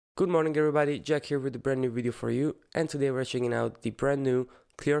Good morning everybody, Jack here with a brand new video for you, and today we're checking out the brand new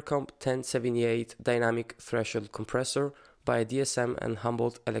ClearComp 1078 Dynamic Threshold Compressor by DSM and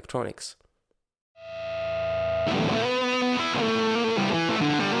Humboldt Electronics.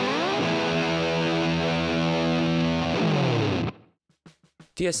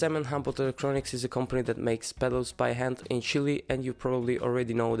 DSM and Humboldt Electronics is a company that makes pedals by hand in Chile, and you probably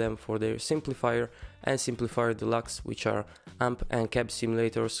already know them for their Simplifier and Simplifier Deluxe, which are amp and cab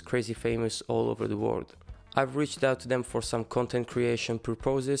simulators crazy famous all over the world. I've reached out to them for some content creation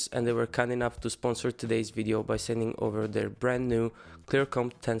purposes, and they were kind enough to sponsor today's video by sending over their brand new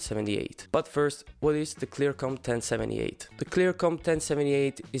ClearComp 1078. But first, what is the ClearComp 1078? The ClearComp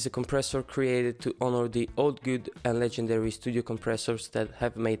 1078 is a compressor created to honor the old good and legendary studio compressors that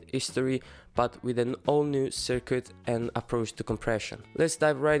have made history, but with an all new circuit and approach to compression. Let's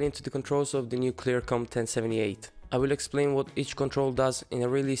dive right into the controls of the new ClearComp 1078. I will explain what each control does in a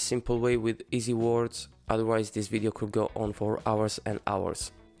really simple way with easy words, otherwise this video could go on for hours and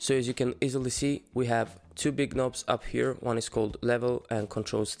hours. So as you can easily see, we have two big knobs up here. One is called level and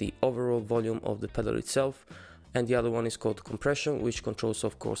controls the overall volume of the pedal itself, and the other one is called compression, which controls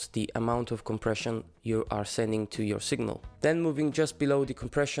of course the amount of compression you are sending to your signal. Then moving just below the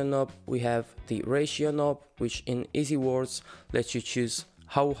compression knob, we have the ratio knob, which in easy words lets you choose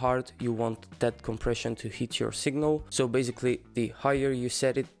how hard you want that compression to hit your signal. So basically, the higher you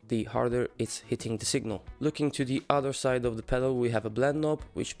set it, the harder it's hitting the signal. Looking to the other side of the pedal, we have a blend knob,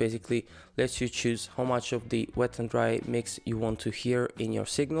 which basically lets you choose how much of the wet and dry mix you want to hear in your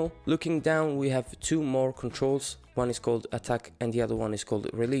signal. Looking down, we have two more controls. One is called attack and the other one is called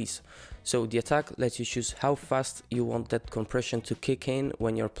release. So the attack lets you choose how fast you want that compression to kick in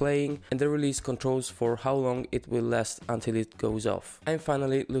when you're playing, and the release controls for how long it will last until it goes off. And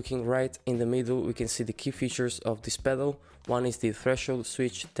finally, looking right in the middle, we can see the key features of this pedal. One is the threshold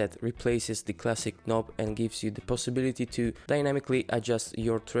switch that replaces the classic knob and gives you the possibility to dynamically adjust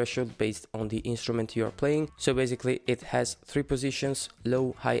your threshold based on the instrument you are playing. So basically it has three positions: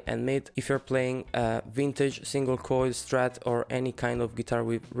 low, high and mid. If you're playing a vintage single coil Strat or any kind of guitar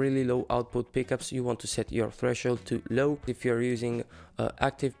with really low output pickups, you want to set your threshold to low. If you're using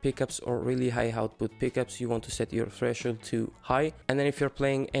active pickups or really high output pickups, you want to set your threshold to high. And then if you're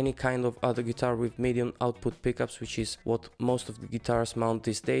playing any kind of other guitar with medium output pickups, which is what most of the guitars mount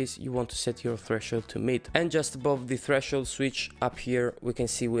these days, you want to set your threshold to mid. And just above the threshold switch up here, we can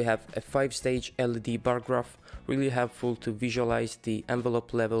see we have a 5-stage LED bar graph, really helpful to visualize the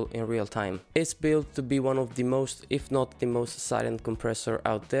envelope level in real time. It's built to be one of the most, if not the most silent compressor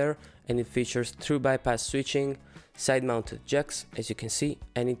out there, and it features true bypass switching, side-mounted jacks, as you can see,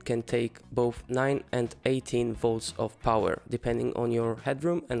 and it can take both 9 and 18 volts of power, depending on your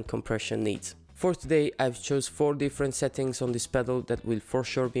headroom and compression needs. For today, I've chose 4 different settings on this pedal that will for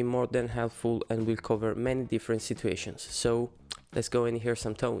sure be more than helpful and will cover many different situations. So let's go and hear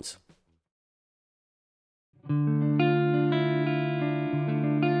some tones.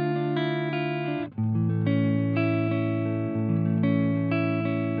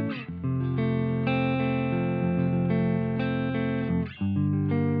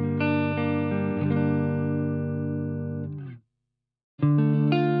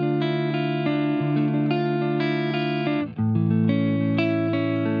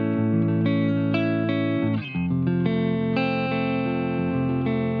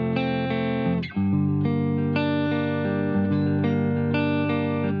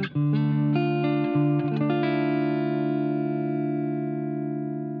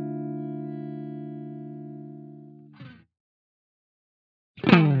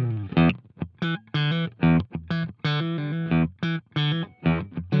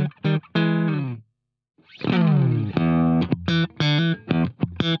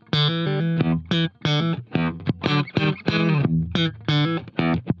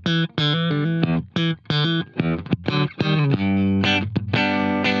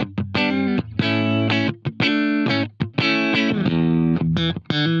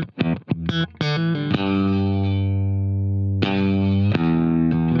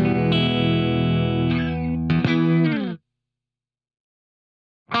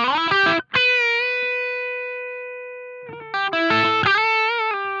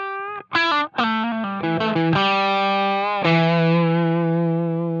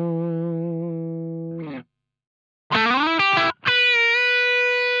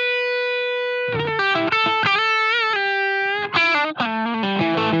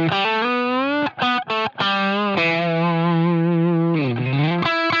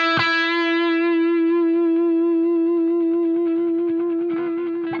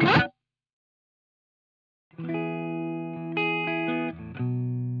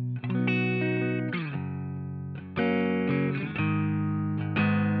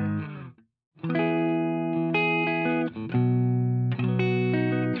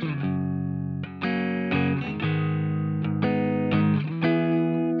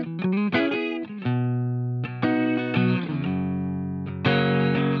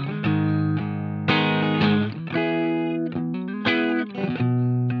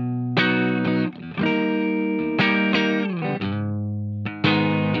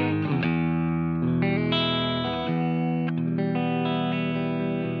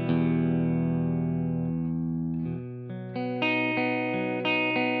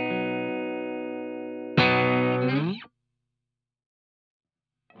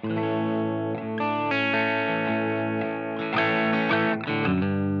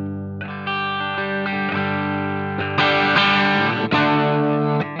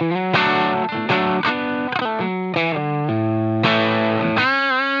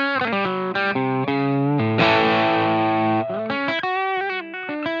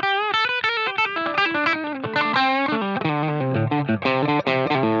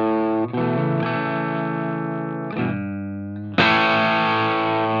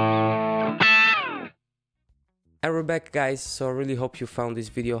 And we're back, guys, so I really hope you found this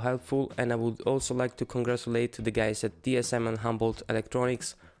video helpful, and I would also like to congratulate the guys at DSM and Humboldt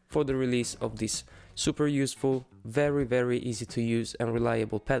Electronics for the release of this super useful, very easy to use and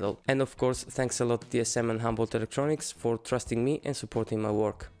reliable pedal. And of course, thanks a lot DSM and Humboldt Electronics for trusting me and supporting my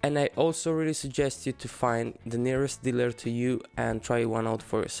work. And I also really suggest you to find the nearest dealer to you and try one out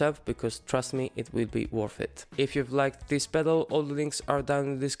for yourself, because trust me, it will be worth it. If you've liked this pedal, all the links are down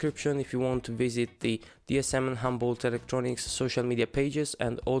in the description if you want to visit the DSM and Humboldt Electronics social media pages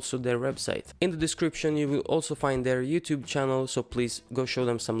and also their website. In the description you will also find their YouTube channel, so please go show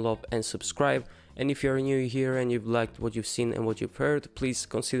them some love and subscribe. And if you're new here and you've liked what you've seen and what you've heard, please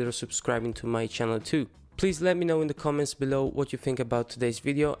consider subscribing to my channel too. Please let me know in the comments below what you think about today's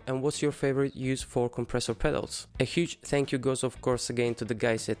video and what's your favorite use for compressor pedals. A huge thank you goes of course again to the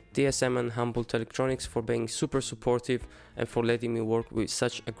guys at DSM and Humboldt Electronics for being super supportive and for letting me work with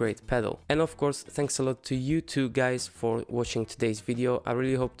such a great pedal. And of course, thanks a lot to you two guys for watching today's video. I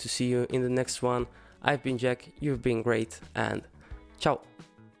really hope to see you in the next one. I've been Jack, you've been great, and ciao!